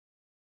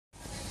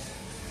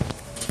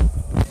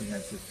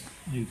this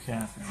new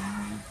Catherine.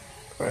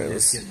 All right,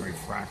 Let's get very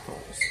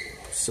fractals.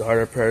 Start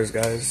our prayers,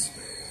 guys.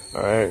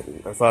 All right.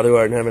 Our Father who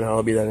art in heaven,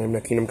 hallowed be thy name. Thy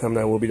kingdom come,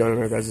 thy will be done on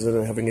earth as it is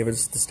in heaven. Give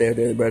us this day our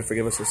daily bread.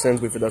 Forgive us our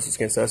sins. We forgive us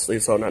against us. Lead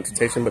us all not to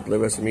temptation, but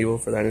deliver us from evil.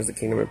 For thine is the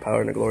kingdom and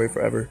power and the glory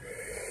forever.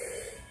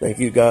 Thank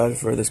you, God,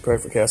 for this prayer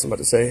for chaos I'm about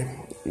to say.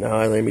 Now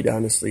I lay me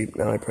down to sleep.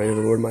 Now I pray to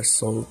the Lord my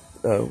soul.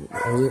 Now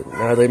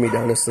I lay me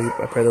down to sleep.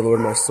 I pray the Lord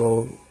my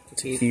soul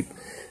to keep.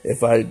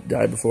 If I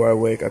die before I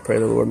wake, I pray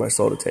the Lord my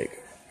soul to take.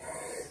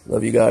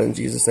 Love you, God, and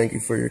Jesus. Thank you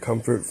for your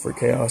comfort for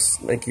chaos.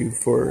 Thank you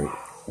for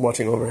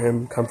watching over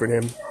him, comfort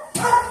him.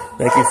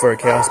 Thank you for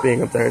chaos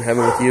being up there in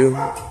heaven with you.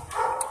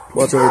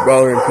 Watch over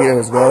Brawler and Peanut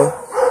as well.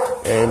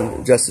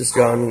 And Justice,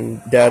 John,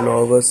 and Dad, and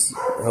all of us.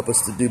 Help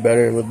us to do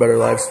better and live better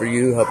lives for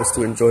you. Help us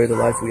to enjoy the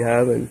life we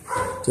have and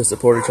to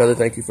support each other.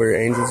 Thank you for your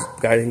angels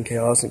guiding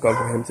chaos and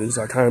comforting him through this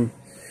hard time.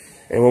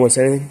 Anyone want to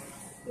say anything?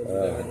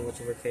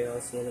 Watch over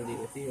chaos and be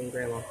with you and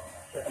Grandma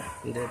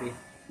and Debbie.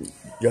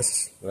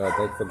 Justice. Well,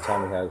 thank you for the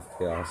time we had with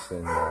chaos,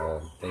 and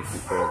thank you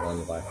for a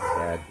long life with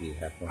Dad. Be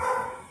happy.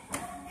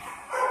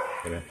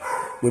 Amen.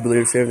 We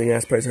believe to say everything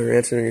asked, praise, and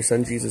answer in your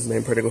Son Jesus'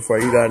 name. Pray to go for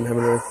you, God, in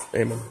heaven and earth.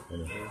 Amen.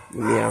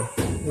 Meow.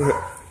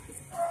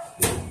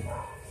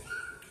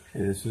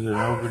 Okay, this is an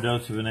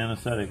overdose of an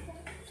anesthetic.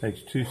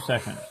 Takes 2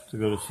 seconds to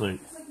go to sleep.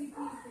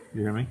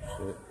 You hear me?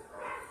 Shit.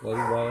 Love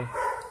you, Wally.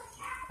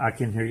 I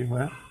can hear you.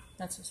 What?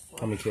 That's his fault.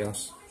 Call me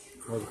chaos.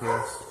 Love you,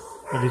 chaos.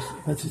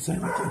 What's he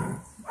saying?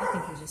 I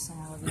think he's just saying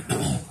I love you,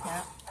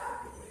 Pat.